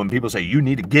 So when people say you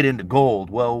need to get into gold,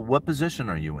 well, what position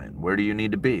are you in? Where do you need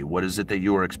to be? What is it that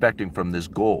you are expecting from this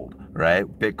gold, right?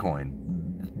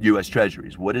 Bitcoin, U.S.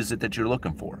 Treasuries, what is it that you're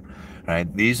looking for,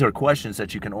 right? These are questions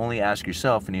that you can only ask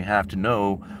yourself, and you have to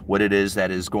know what it is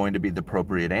that is going to be the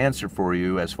appropriate answer for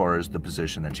you as far as the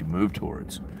position that you move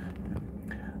towards.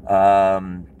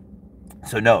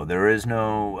 So no, there is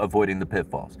no avoiding the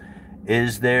pitfalls.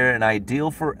 Is there an ideal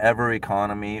forever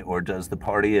economy, or does the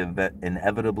party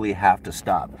inevitably have to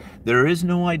stop? There is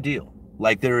no ideal.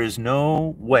 Like, there is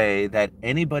no way that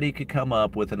anybody could come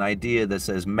up with an idea that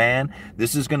says, man,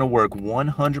 this is going to work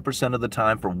 100% of the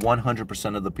time for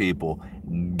 100% of the people.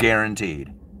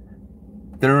 Guaranteed.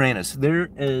 There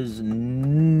is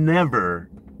never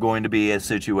going to be a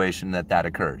situation that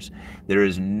occurs. There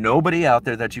is nobody out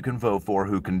there that you can vote for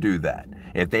who can do that.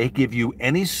 If they give you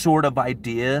any sort of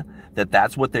idea that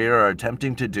that's what they are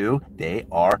attempting to do, they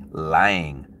are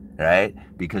lying, right?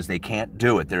 Because they can't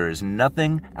do it. There is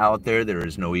nothing out there. There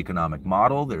is no economic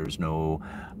model. There's no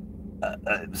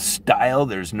style.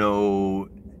 There's no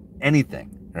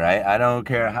anything, right? I don't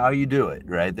care how you do it,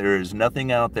 right? There is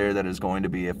nothing out there that is going to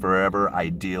be a forever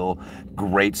ideal,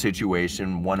 great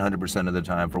situation 100% of the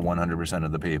time for 100%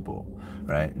 of the people,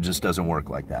 right? It just doesn't work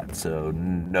like that. So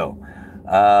no.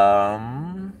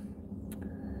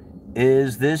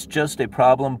 Is this just a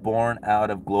problem born out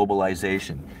of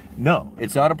globalization? No,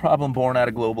 it's not a problem born out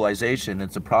of globalization.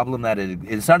 It's a problem that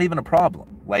it's not even a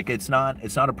problem. Like it's not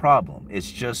a problem.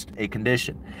 It's just a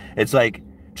condition. It's like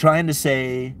trying to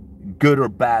say good or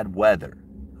bad weather.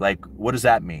 Like, what does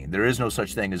that mean? There is no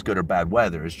such thing as good or bad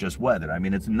weather. It's just weather. I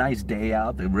mean, it's a nice day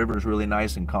out. The river's really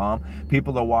nice and calm.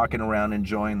 People are walking around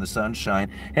enjoying the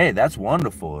sunshine. Hey, that's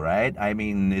wonderful, right? I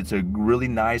mean, it's a really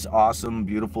nice, awesome,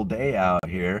 beautiful day out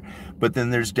here. But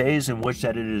then there's days in which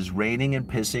that it is raining and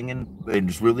pissing and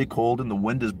it's really cold and the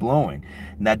wind is blowing.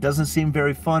 And that doesn't seem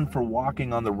very fun for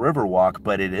walking on the river walk,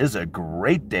 but it is a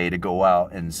great day to go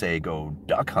out and, say, go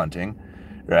duck hunting.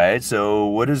 Right? So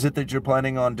what is it that you're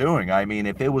planning on doing? I mean,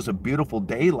 if it was a beautiful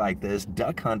day like this,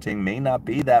 duck hunting may not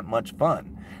be that much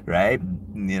fun, right?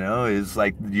 You know, it's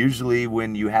like usually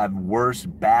when you have worse,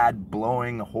 bad,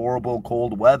 blowing, horrible,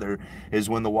 cold weather is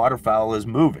when the waterfowl is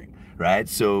moving, right?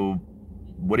 So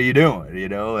what are you doing? You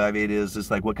know, I mean, it's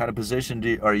just like, what kind of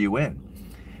position are you in?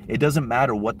 It doesn't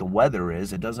matter what the weather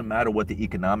is. It doesn't matter what the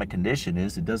economic condition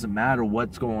is. It doesn't matter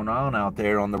what's going on out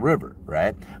there on the river,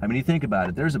 right? I mean, you think about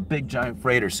it. There's a big giant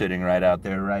freighter sitting right out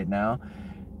there right now.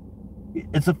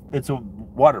 It's a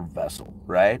water vessel,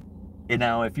 right? And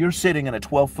now if you're sitting in a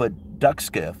 12-foot duck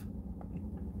skiff,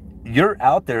 you're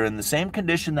out there in the same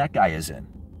condition that guy is in.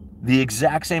 The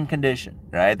exact same condition,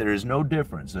 right? There is no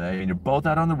difference. And you're both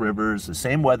out on the rivers, the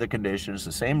same weather conditions,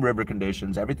 the same river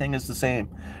conditions. Everything is the same,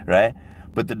 right?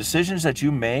 But the decisions that you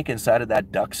make inside of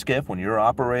that duck skiff when you're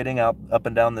operating up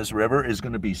and down this river is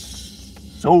going to be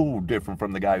so different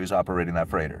from the guy who's operating that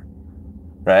freighter,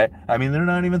 right? I mean, they're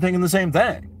not even thinking the same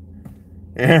thing.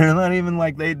 They're not even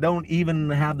like, they don't even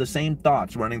have the same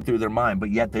thoughts running through their mind, but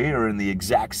yet they are in the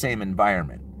exact same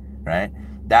environment, right?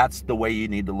 That's the way you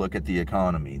need to look at the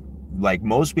economy. Like,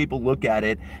 most people look at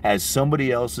it as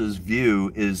somebody else's view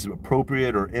is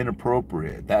appropriate or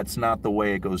inappropriate. That's not the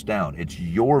way it goes down. It's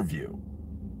your view.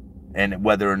 And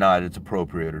whether or not it's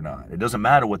appropriate or not. It doesn't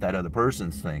matter what that other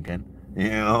person's thinking. You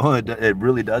know, it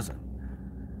really doesn't.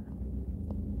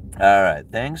 All right,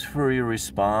 thanks for your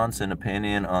response and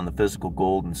opinion on the physical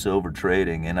gold and silver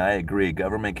trading. And I agree,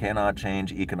 government cannot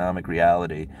change economic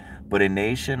reality, but a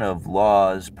nation of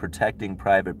laws protecting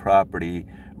private property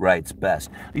rights best.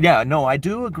 Yeah, no, I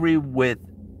do agree with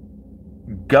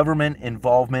government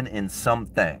involvement in some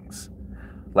things,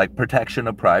 like protection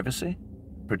of privacy,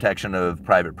 protection of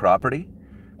private property,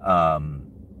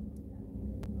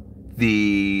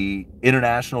 the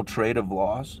international trade of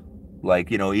laws, like,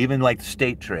 you know, even like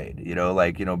state trade, you know,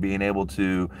 like, you know, being able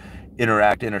to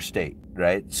interact interstate,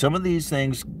 right? Some of these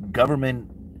things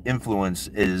government influence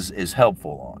is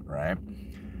helpful on, right?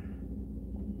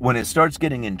 When it starts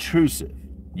getting intrusive,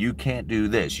 you can't do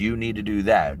this, you need to do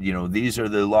that, you know, these are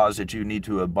the laws that you need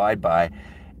to abide by.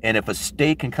 And if a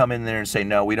state can come in there and say,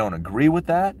 no, we don't agree with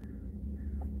that,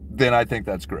 then I think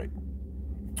that's great,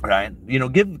 right? You know,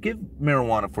 give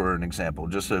marijuana for an example,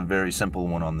 just a very simple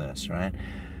one on this, right?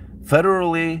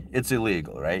 Federally, it's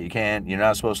illegal, right? You're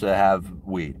not supposed to have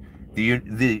weed.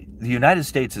 The United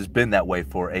States has been that way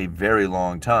for a very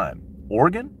long time.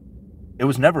 Oregon, it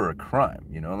was never a crime,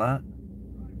 you know that?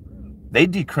 They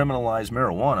decriminalized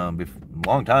marijuana a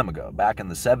long time ago, back in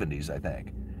the 70s, I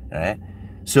think, right?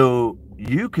 So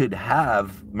you could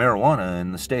have marijuana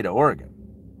in the state of Oregon,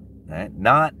 right?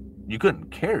 You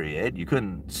couldn't carry it, you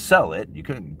couldn't sell it, you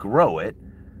couldn't grow it.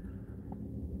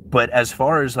 But as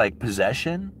far as like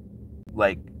possession,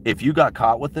 like if you got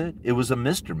caught with it, it was a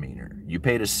misdemeanor. You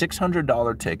paid a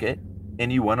 $600 ticket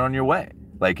and you went on your way.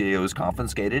 Like, it was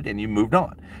confiscated and you moved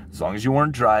on. As long as you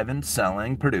weren't driving,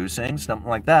 selling, producing, something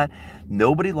like that,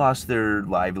 nobody lost their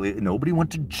livelihood, nobody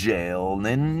went to jail, and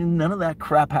then none of that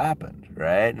crap happened,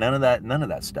 right? None of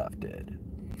that stuff did.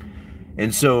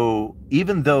 And so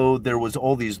even though there was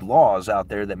all these laws out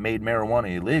there that made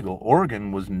marijuana illegal,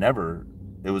 Oregon was never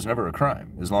a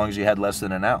crime. As long as you had less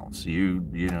than an ounce, you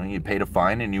paid a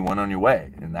fine and you went on your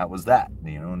way, and that was that.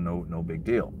 You know, no big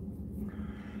deal.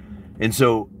 And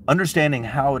so understanding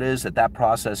how it is that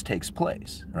process takes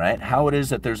place, right? How it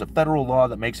is that there's a federal law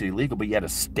that makes it illegal, but yet a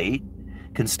state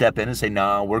can step in and say,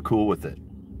 "Nah, we're cool with it,"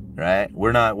 right?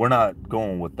 We're not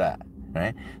going with that,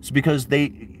 right? It's because the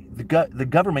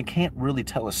government can't really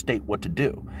tell a state what to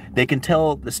do. They can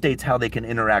tell the states how they can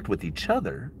interact with each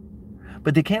other,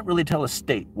 but they can't really tell a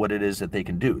state what it is that they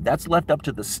can do. That's left up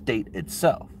to the state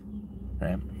itself,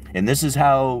 right? And this is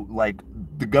how, like,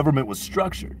 the government was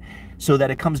structured, so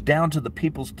that it comes down to the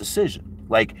people's decision.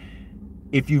 Like,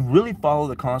 if you really follow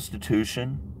the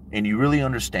Constitution and you really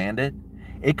understand it,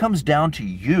 it comes down to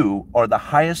you are the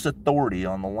highest authority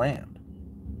on the land.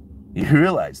 You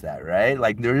realize that, right?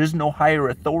 Like, there is no higher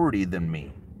authority than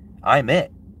me. I'm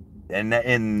it.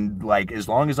 And like, as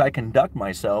long as I conduct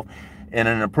myself in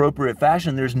an appropriate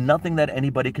fashion, there's nothing that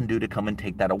anybody can do to come and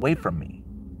take that away from me.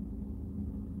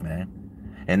 Right?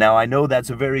 And now I know that's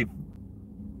a very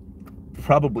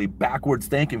probably backwards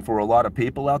thinking for a lot of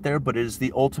people out there, but it is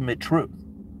the ultimate truth,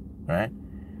 right?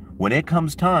 When it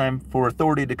comes time for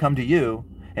authority to come to you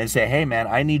and say, hey man,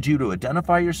 I need you to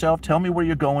identify yourself, tell me where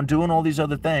you're going, doing all these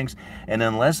other things, and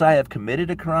unless I have committed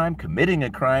a crime, committing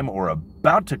a crime, or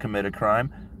about to commit a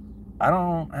crime, I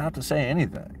don't have to say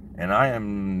anything. And I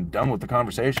am done with the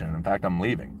conversation. In fact, I'm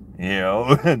leaving. You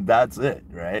know, and that's it,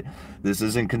 right? This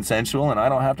isn't consensual, and I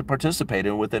don't have to participate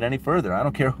with it any further. I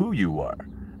don't care who you are,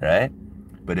 right?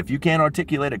 But if you can't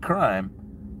articulate a crime,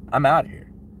 I'm out of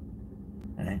here.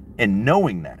 Right? And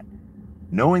knowing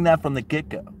that from the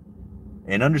get-go,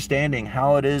 and understanding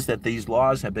how it is that these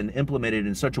laws have been implemented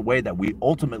in such a way that we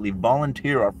ultimately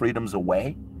volunteer our freedoms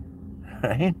away,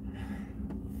 right?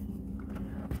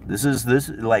 This is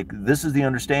the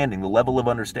understanding, the level of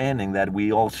understanding that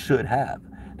we all should have.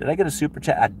 Did I get a super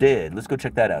chat? I did. Let's go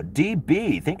check that out.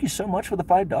 DB, thank you so much for the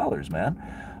 $5, man.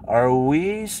 Are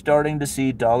we starting to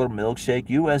see dollar milkshake,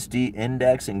 USD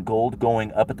index, and gold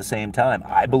going up at the same time?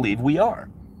 I believe we are.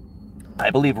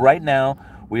 I believe right now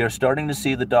we are starting to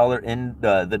see the dollar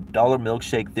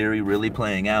milkshake theory really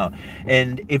playing out.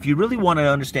 And if you really want to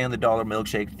understand the dollar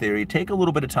milkshake theory, take a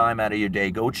little bit of time out of your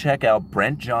day. Go check out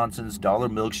Brent Johnson's dollar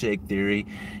milkshake theory.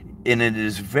 And it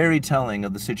is very telling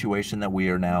of the situation that we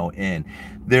are now in.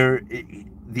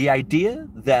 The idea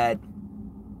that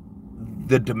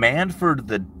the demand for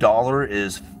the dollar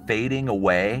is fading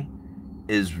away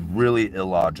is really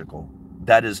illogical.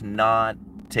 That is not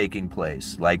taking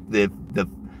place. Like the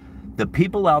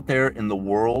people out there in the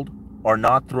world are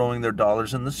not throwing their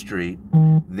dollars in the street.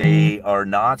 They are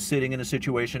not sitting in a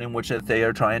situation in which they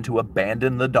are trying to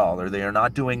abandon the dollar. They are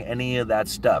not doing any of that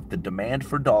stuff. The demand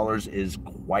for dollars is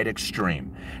quite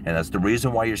extreme. And that's the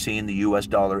reason why you're seeing the US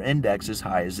dollar index as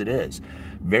high as it is.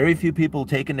 Very few people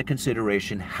take into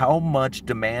consideration how much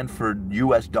demand for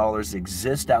US dollars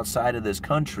exists outside of this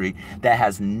country that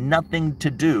has nothing to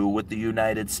do with the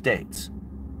United States.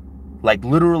 Like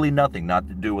literally nothing. Not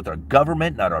to do with our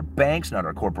government, not our banks, not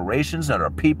our corporations, not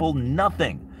our people,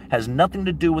 nothing. Has nothing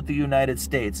to do with the United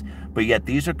States, but yet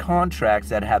these are contracts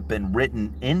that have been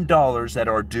written in dollars that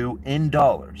are due in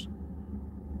dollars.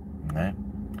 Okay?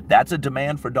 That's a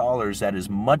demand for dollars that is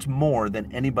much more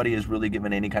than anybody has really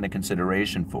given any kind of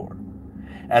consideration for.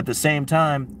 At the same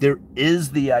time, there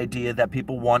is the idea that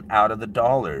people want out of the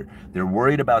dollar. They're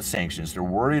worried about sanctions. They're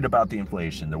worried about the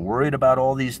inflation. They're worried about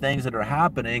all these things that are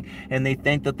happening, and they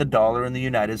think that the dollar in the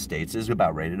United States is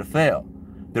about ready to fail.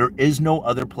 There is no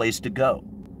other place to go.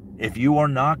 If you are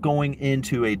not going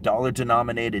into a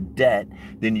dollar-denominated debt,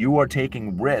 then you are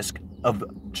taking risk of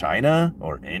China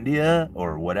or India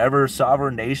or whatever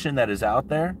sovereign nation that is out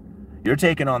there. You're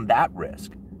taking on that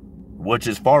risk, which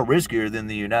is far riskier than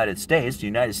the United States. The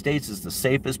United States is the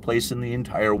safest place in the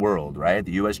entire world, right?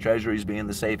 The U.S. Treasury is being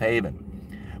the safe haven.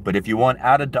 But if you want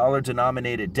out of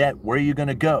dollar-denominated debt, where are you going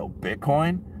to go?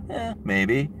 Bitcoin?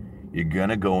 Maybe. You're going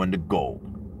to go into gold.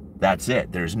 That's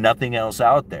it. There's nothing else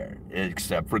out there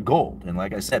except for gold. And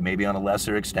like I said, maybe on a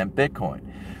lesser extent, Bitcoin.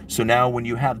 So now when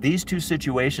you have these two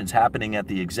situations happening at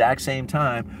the exact same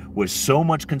time with so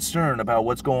much concern about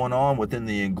what's going on within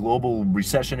the global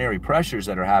recessionary pressures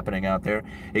that are happening out there,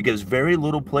 it gives very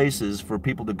little places for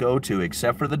people to go to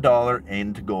except for the dollar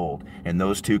and gold. And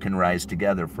those two can rise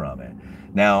together from it.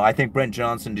 Now, I think Brent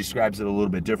Johnson describes it a little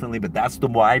bit differently, but that's the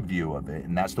wide view of it.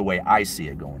 And that's the way I see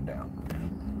it going down.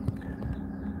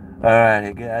 All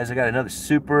right, guys, I got another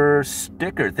super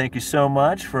sticker. Thank you so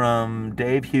much from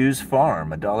Dave Hughes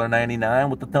Farm, $1.99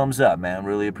 with the thumbs up, man.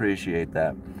 Really appreciate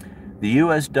that. The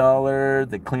U.S. dollar,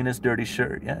 the cleanest dirty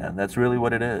shirt. Yeah, that's really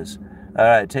what it is. All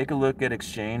right, take a look at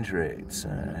exchange rates.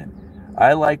 All right.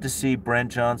 I like to see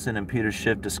Brent Johnson and Peter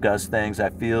Schiff discuss things.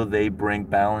 I feel they bring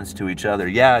balance to each other.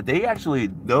 Yeah, they actually,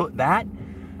 though, that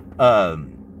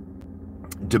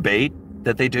debate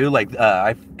that they do, like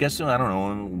I guess, I don't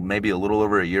know, maybe a little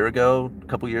over a year ago, a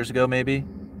couple years ago maybe,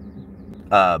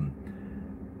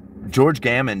 George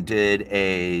Gammon did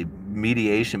a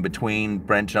mediation between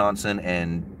Brent Johnson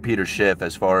and Peter Schiff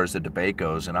as far as the debate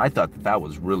goes, and I thought that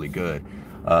was really good.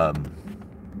 Yeah.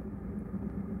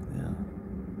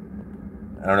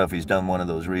 I don't know if he's done one of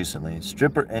those recently.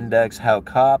 Stripper Index, how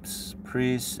cops,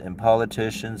 priests, and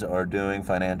politicians are doing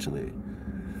financially.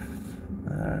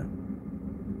 All right.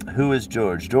 Who is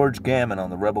George? George Gammon on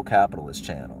the Rebel Capitalist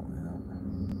channel.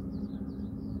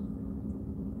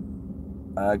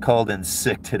 I called in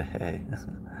sick today.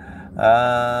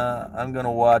 I'm going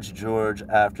to watch George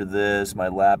after this. My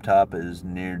laptop is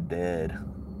near dead.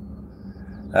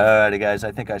 Alrighty, guys,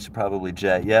 I think I should probably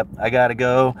jet. Yep, I gotta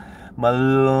go. My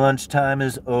lunchtime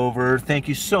is over. Thank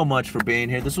you so much for being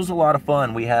here. This was a lot of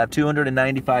fun. We have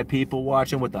 295 people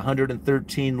watching with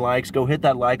 113 likes. Go hit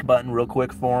that like button real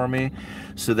quick for me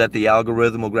so that the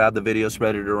algorithm will grab the video,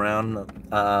 spread it around.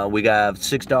 We got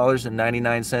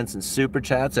 $6.99 in super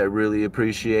chats. I really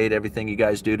appreciate everything you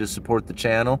guys do to support the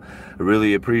channel. I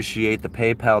really appreciate the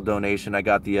PayPal donation I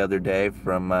got the other day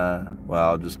from, well,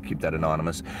 I'll just keep that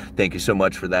anonymous. Thank you so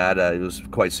much for that. It was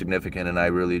quite significant, and I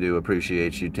really do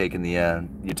appreciate you taking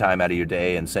your time out of your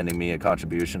day and sending me a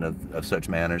contribution of such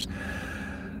manners.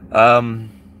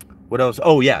 What else?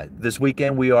 Oh yeah, this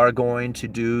weekend we are going to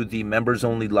do the members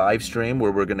only live stream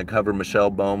where we're going to cover Michelle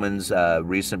Bowman's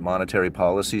recent monetary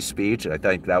policy speech. I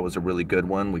think that was a really good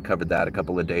one. We covered that a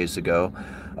couple of days ago,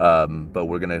 but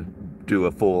we're going to do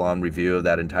a full-on review of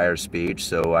that entire speech.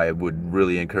 So I would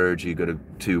really encourage you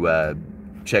to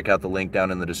check out the link down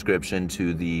in the description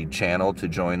to the channel to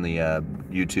join the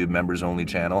YouTube members only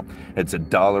channel. It's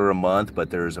 $1 a month, but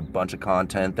there's a bunch of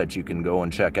content that you can go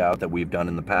and check out that we've done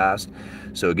in the past.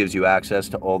 So it gives you access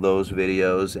to all those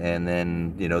videos, and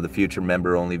then, you know, the future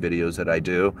member only videos that I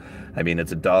do. I mean,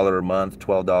 it's $1 a month,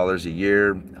 $12 a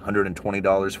year,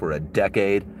 $120 for a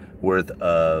decade worth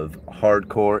of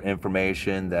hardcore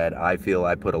information that I feel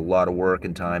I put a lot of work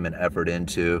and time and effort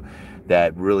into,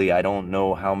 that really I don't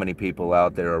know how many people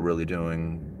out there are really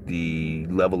doing the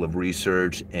level of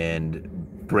research and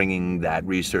bringing that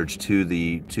research to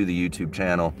the YouTube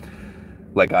channel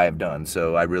like I have done.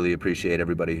 So I really appreciate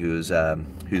everybody who's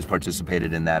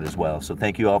participated in that as well. So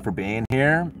thank you all for being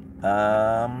here.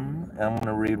 I'm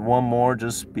gonna read one more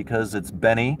just because it's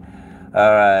Benny.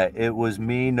 All right, it was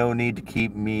me, no need to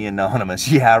keep me anonymous.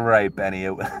 Yeah, right, Benny.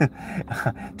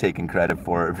 Taking credit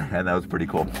for it, and that was pretty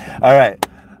cool. All right,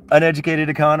 Uneducated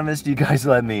Economist, you guys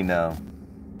let me know.